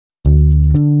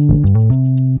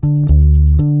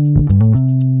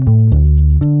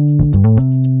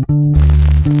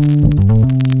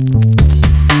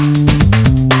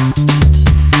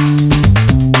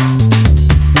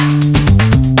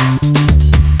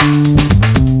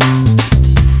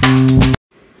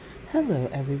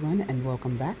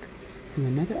welcome back to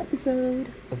another episode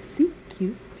of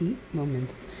CQP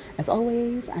Moments. As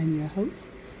always, I'm your host,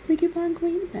 the Coupon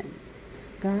Queen Pen.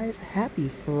 Guys, happy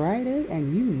Friday,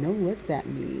 and you know what that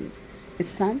means.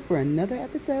 It's time for another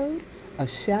episode of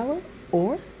Shower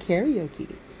or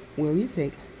Karaoke, where we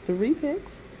take 3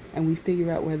 picks and we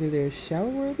figure out whether they're shower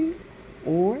worthy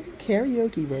or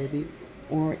karaoke worthy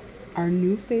or our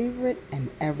new favorite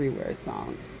and everywhere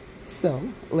song. So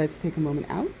let's take a moment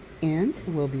out and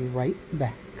we'll be right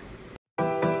back.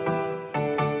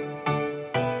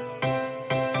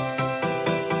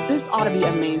 This ought to be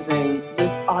amazing.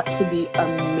 This ought to be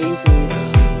amazing.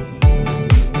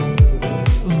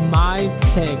 My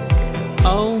pick.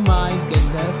 Oh my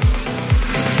goodness.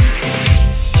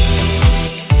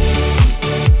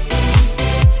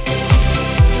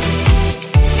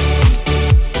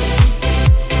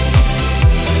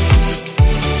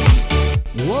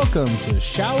 Welcome to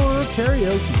Shower or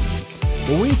Karaoke,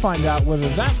 where we find out whether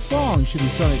that song should be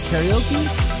sung at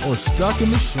karaoke or stuck in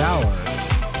the shower.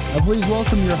 Now please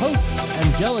welcome your hosts,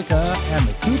 Angelica and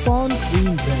the Coupon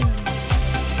Queen Pen.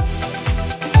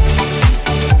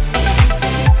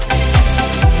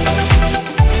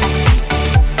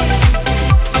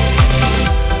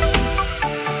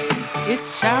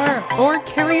 It's shower or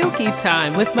karaoke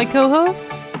time with my co-host,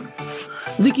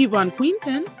 The Coupon Queen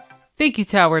Pen. Thank you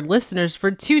to our listeners for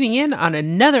tuning in on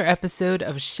another episode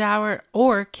of Shower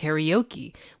or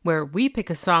Karaoke, where we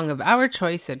pick a song of our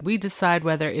choice and we decide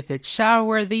whether if it's shower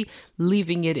worthy,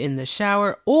 leaving it in the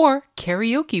shower, or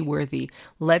karaoke worthy.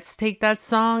 Let's take that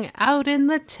song out in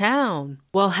the town.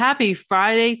 Well, happy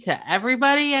Friday to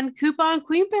everybody, and Coupon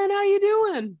Queen Pen, how you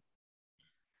doing?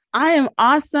 I am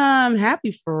awesome.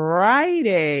 Happy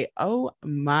Friday. Oh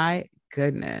my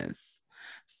goodness.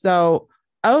 So,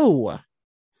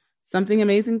 something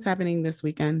amazing's happening this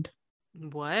weekend.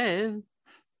 What?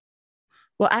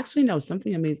 Well, actually, no,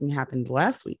 something amazing happened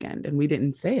last weekend and we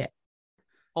didn't say it.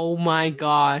 Oh my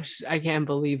gosh, I can't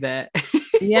believe it.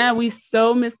 Yeah, we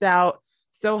so missed out.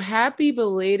 So happy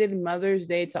belated Mother's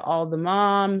Day to all the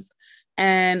moms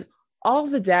and all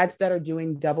the dads that are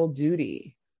doing double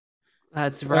duty.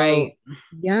 That's right.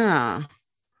 Yeah.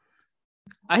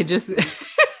 I just...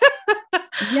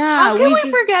 Yeah. How can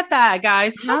we forget that,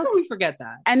 guys? How can we forget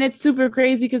that? And it's super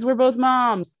crazy because we're both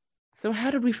moms. So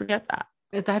how did we forget that?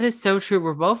 That is so true.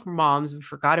 We're both moms. We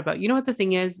forgot about, you know what the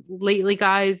thing is lately,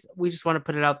 guys, we just want to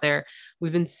put it out there.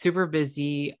 We've been super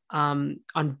busy on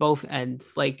both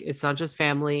ends. Like, it's not just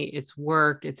family, it's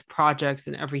work, it's projects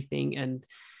and everything. And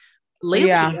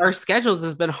lately our schedules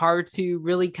has been hard to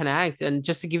really connect. And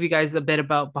just to give you guys a bit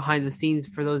about behind the scenes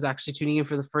for those actually tuning in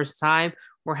for the first time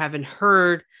or haven't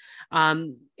heard,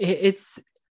 it's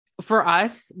for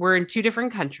us, we're in 2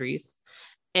 different countries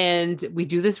and we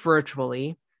do this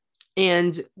virtually.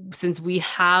 And since we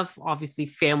have obviously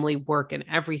family, work and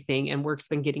everything, and work's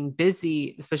been getting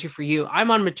busy, especially for you,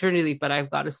 I'm on maternity leave, but I've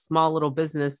got a small little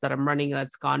business that I'm running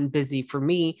that's gone busy for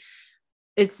me.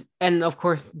 And of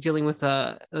course, dealing with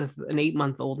an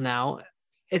 8-month-old now,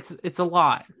 it's a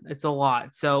lot. It's a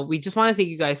lot. So we just want to thank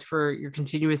you guys for your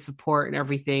continuous support and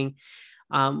everything.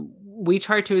 We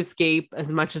try to escape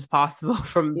as much as possible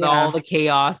from all the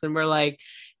chaos, and we're like,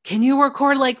 can you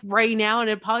record like right now? And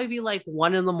it'd probably be like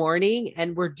 1 a.m,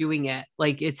 and we're doing it.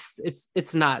 Like it's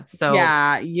nuts. So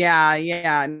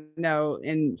yeah. No,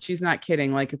 and she's not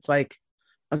kidding. Like, it's like,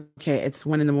 okay, it's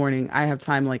 1 a.m. I have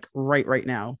time like right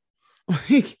now.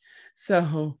 Like,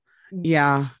 so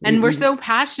yeah. And we're so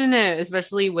passionate,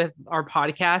 especially with our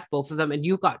podcast, both of them. And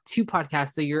you've got 2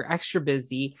 podcasts, so you're extra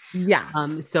busy. Yeah.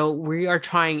 So we are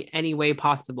trying any way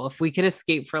possible. If we can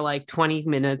escape for like 20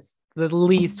 minutes, at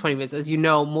least 20 minutes. As you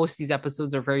know, most of these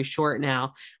episodes are very short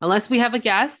now, unless we have a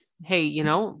guest. Hey, you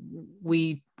know,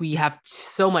 we have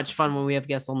so much fun when we have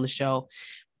guests on the show.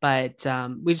 But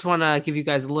we just want to give you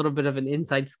guys a little bit of an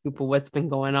inside scoop of what's been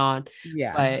going on.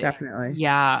 Yeah, but definitely.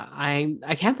 Yeah,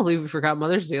 I can't believe we forgot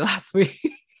Mother's Day last week.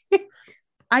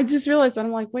 I just realized that.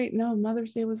 I'm like, wait, no,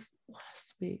 Mother's Day was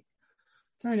last week.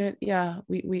 Darn it. Yeah,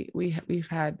 we've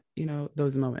had, you know,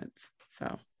 those moments.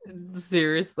 So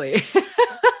seriously.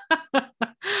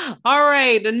 All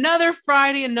right, another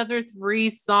Friday, another 3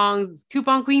 songs.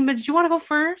 Coupon Queen, but did you want to go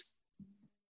first?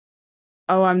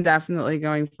 Oh, I'm definitely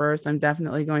going first. And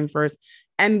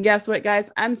guess what,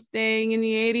 guys? I'm staying in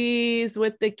the 80s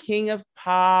with the king of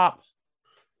pop.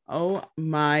 Oh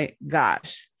my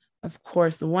gosh. Of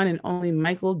course, the one and only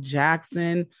Michael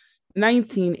Jackson,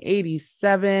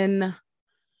 1987.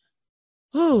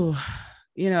 Oh,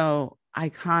 you know,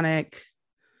 iconic.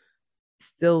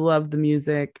 Still love the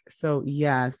music. So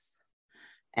yes.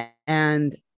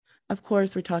 And of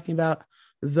course, we're talking about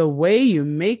The Way You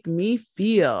Make Me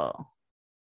Feel.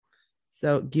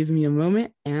 So give me a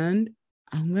moment and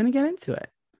I'm going to get into it.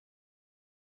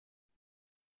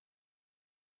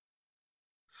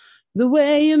 The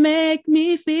way you make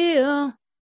me feel,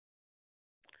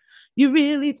 you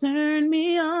really turn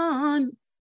me on.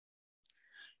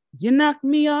 You knock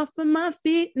me off of my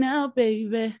feet now,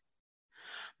 baby.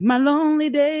 My lonely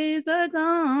days are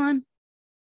gone.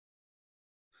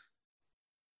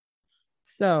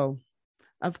 So,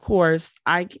 of course,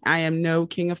 I am no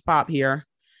king of pop here.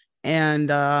 And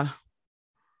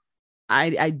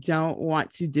I don't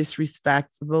want to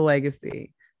disrespect the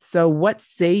legacy. So what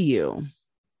say you?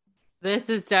 This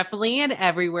is definitely an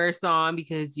everywhere song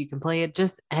because you can play it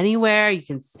just anywhere. You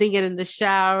can sing it in the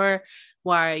shower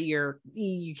while you're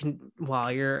cleaning,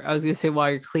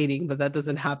 but that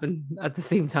doesn't happen at the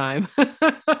same time.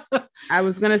 I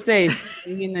was gonna say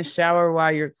sing in the shower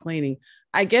while you're cleaning.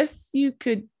 I guess you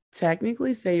could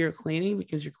technically say you're cleaning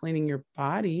because you're cleaning your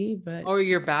body, but or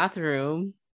your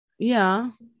bathroom. Yeah.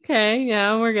 Okay,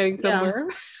 yeah, we're getting somewhere.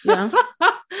 Yeah.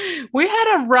 We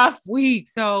had a rough week,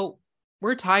 so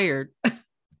we're tired.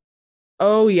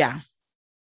 Oh yeah.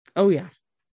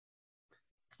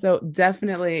 So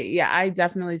definitely, yeah, I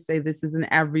definitely say this is an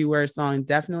everywhere song.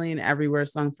 Definitely an everywhere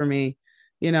song for me.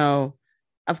 You know,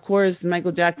 of course,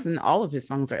 Michael Jackson, all of his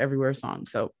songs are everywhere songs.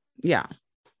 So yeah.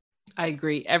 I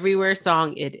agree. Everywhere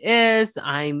song it is.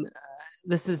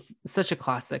 This is such a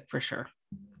classic for sure.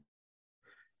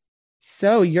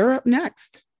 So you're up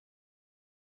next.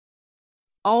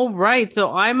 All right.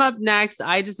 So I'm up next.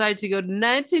 I decided to go to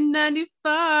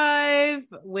 1995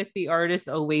 with the artist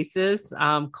Oasis,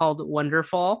 called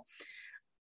Wonderful.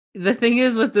 The thing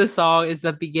is with this song is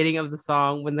the beginning of the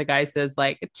song when the guy says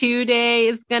like, today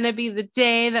is going to be the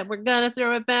day that we're going to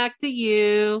throw it back to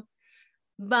you.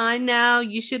 By now,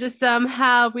 you should have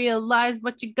somehow realized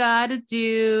what you got to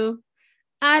do.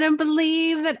 I don't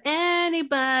believe that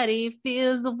anybody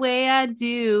feels the way I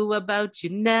do about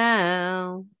you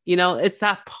now. You know, it's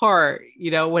that part, you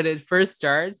know, when it first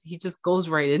starts, he just goes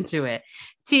right into it.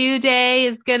 Today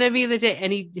is going to be the day.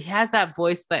 And he has that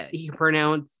voice that he can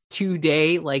pronounce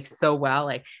today like so well,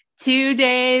 like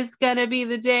today is going to be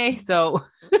the day. So,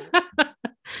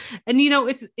 and you know,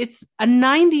 it's a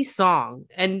 90s song.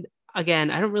 And again,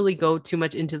 I don't really go too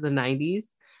much into the 90s.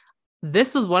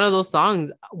 This was one of those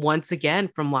songs once again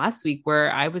from last week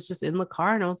where I was just in the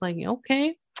car and I was like,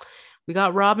 okay, we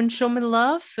got Robin Show Me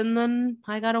Love and then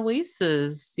I got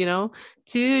Oasis, you know,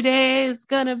 today is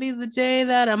gonna be the day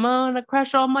that I'm gonna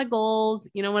crush all my goals.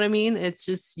 You know what I mean? It's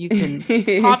just, you can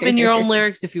pop in your own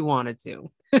lyrics if you wanted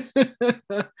to.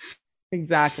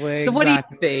 Exactly. So what do you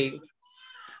think?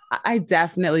 I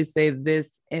definitely say this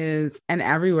is an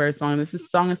everywhere song.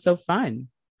 This song is so fun.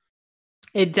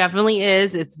 It definitely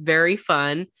is. It's very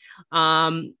fun.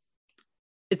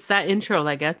 It's that intro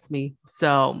that gets me.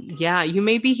 So yeah, you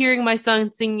may be hearing my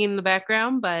son singing in the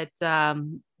background, but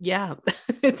yeah,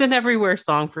 it's an everywhere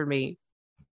song for me.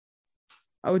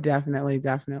 Oh, definitely,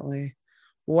 definitely.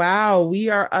 Wow, we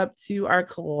are up to our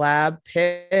collab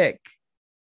pick.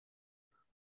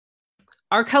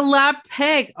 Our collab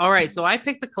pick. All right, so I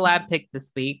picked the collab pick this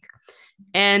week,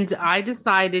 and I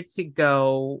decided to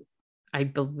go. I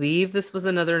believe this was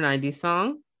another 90s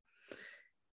song.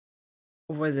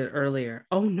 Or was it earlier?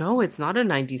 Oh, no, it's not a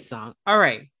 90s song. All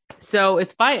right. So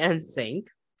it's by NSYNC.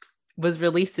 Was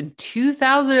released in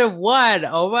 2001.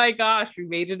 Oh my gosh, we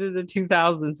made it in the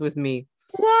 2000s with me.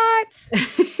 What?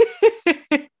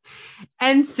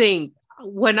 NSYNC.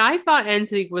 When I thought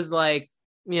NSYNC was like,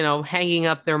 you know, hanging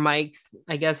up their mics,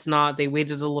 I guess not. They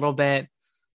waited a little bit.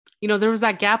 You know, there was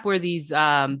that gap where these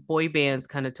boy bands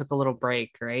kind of took a little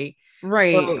break, right?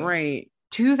 Right, so, right.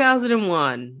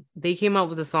 2001, they came out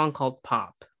with a song called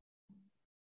Pop.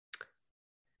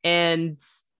 And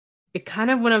it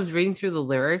kind of, when I was reading through the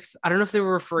lyrics, I don't know if they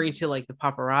were referring to like the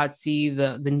paparazzi,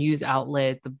 the news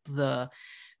outlet, the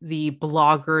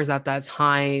bloggers at that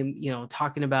time, you know,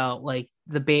 talking about like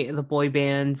the boy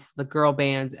bands, the girl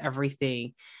bands,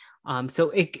 everything.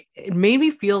 So it made me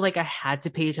feel like I had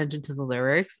to pay attention to the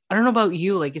lyrics. I don't know about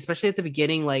you, like, especially at the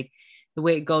beginning, like the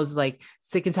way it goes, like,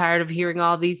 sick and tired of hearing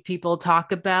all these people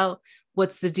talk about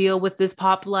what's the deal with this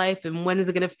pop life and when is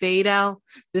it going to fade out?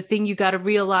 The thing you got to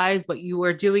realize what you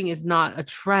are doing is not a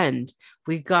trend.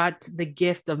 We got the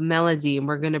gift of melody and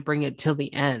we're going to bring it till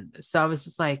the end. So I was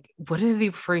just like, what are they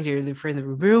referring to? Are they referring to the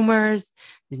rumors,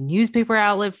 the newspaper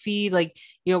outlet feed? Like,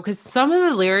 you know, because some of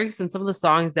the lyrics and some of the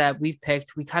songs that we've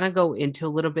picked, we kind of go into a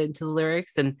little bit into the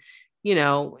lyrics, and you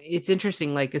know, it's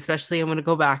interesting, like, especially I'm going to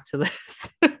go back to this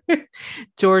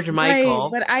George Michael.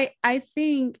 Right, but I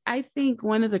think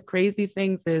one of the crazy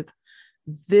things is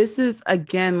this is,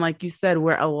 again, like you said,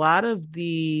 where a lot of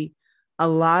the a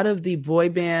lot of the boy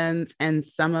bands and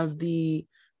some of the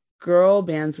girl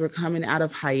bands were coming out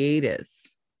of hiatus.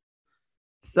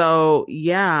 So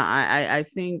yeah, I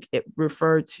think it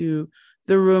referred to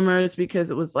the rumors because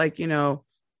it was like,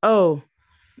 oh,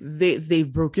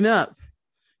 they've broken up,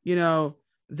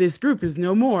 this group is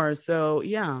no more. So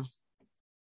yeah.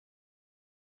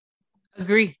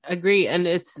 Agree. And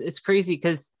it's crazy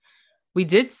because we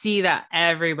did see that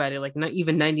everybody, like not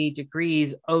even 98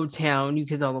 Degrees, O-Town, New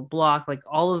Kids on the Block, like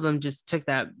all of them just took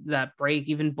that break,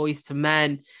 even Boys to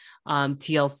Men,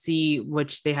 TLC,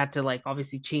 which they had to like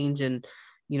obviously change and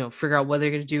figure out what they're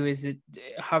going to do. Is it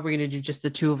how we're going to do just the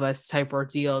two of us type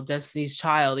ordeal? Destiny's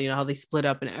Child, how they split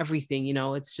up and everything.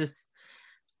 It's just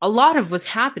a lot of what's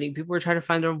happening. People were trying to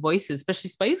find their own voices, especially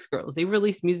Spice Girls. They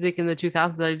released music in the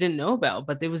 2000s that I didn't know about,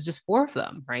 but there was just 4 of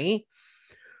them, right?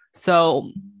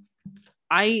 So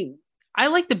I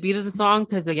like the beat of the song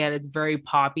because again, it's very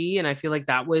poppy, and I feel like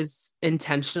that was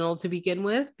intentional to begin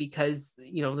with because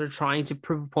they're trying to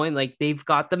prove a point. Like they've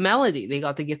got the melody, they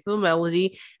got the gift of the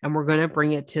melody, and we're gonna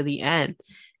bring it to the end.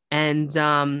 And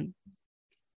I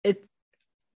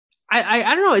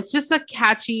don't know, it's just a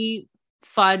catchy,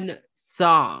 fun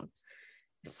song.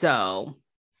 So,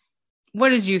 what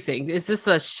did you think? Is this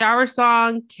a shower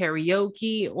song,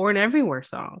 karaoke, or an everywhere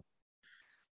song?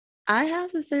 I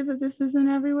have to say that this is an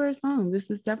everywhere song. This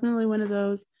is definitely one of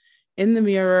those in the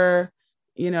mirror,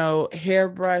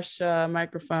 hairbrush,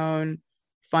 microphone,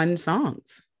 fun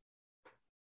songs.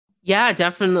 Yeah,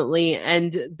 definitely.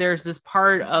 And there's this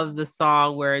part of the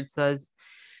song where it says,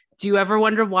 "Do you ever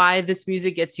wonder why this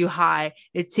music gets you high?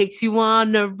 It takes you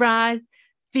on a ride.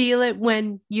 Feel it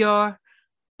when your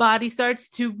body starts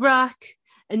to rock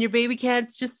and your baby can't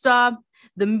just stop.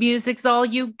 The music's all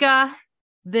you got.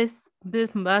 This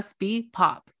must be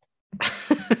pop."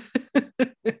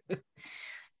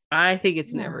 I think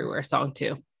it's an everywhere song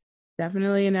too.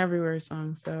 Definitely an everywhere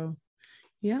song. So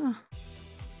yeah.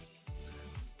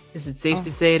 Is it safe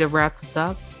to say to wrap this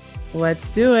up?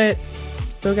 Let's do it.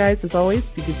 So guys, as always,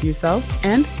 be good to yourselves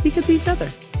and be good to each other.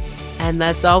 And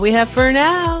that's all we have for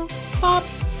now. Pop.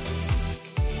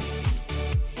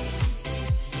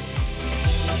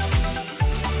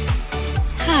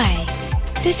 Hi,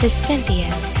 this is Cynthia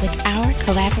with our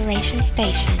collaboration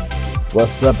station.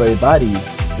 What's up, everybody?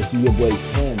 This is your boy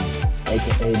Ken,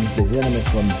 aka Mr. Gentleman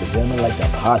from the Gentleman Like That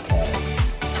podcast.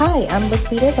 Hi, I'm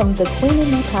Laquita from the Queen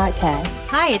and Me podcast.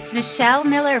 Hi, it's Michelle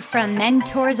Miller from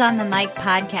Mentors on the Mic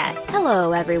podcast.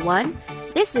 Hello, everyone.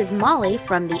 This is Molly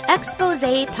from the Expose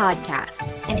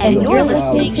podcast. And you're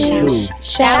listening to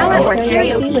Shower or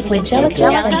Karaoke with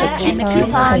Angelica and the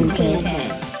Coupon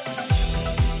Queen.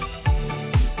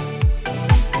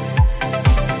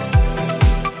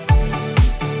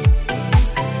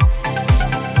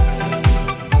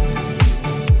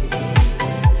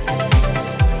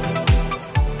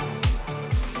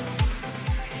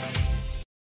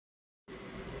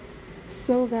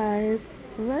 So guys,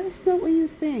 let us know what you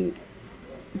think.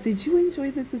 Did you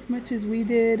enjoy this as much as we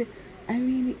did? I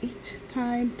mean, each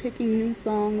time picking new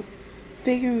songs,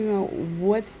 figuring out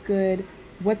what's good,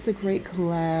 what's a great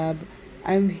collab.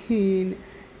 I mean,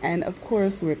 and of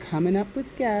course, we're coming up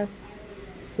with guests.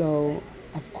 So,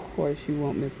 of course, you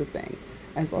won't miss a thing.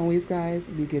 As always, guys,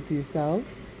 be good to yourselves,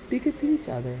 be good to each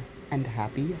other, and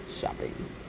happy shopping.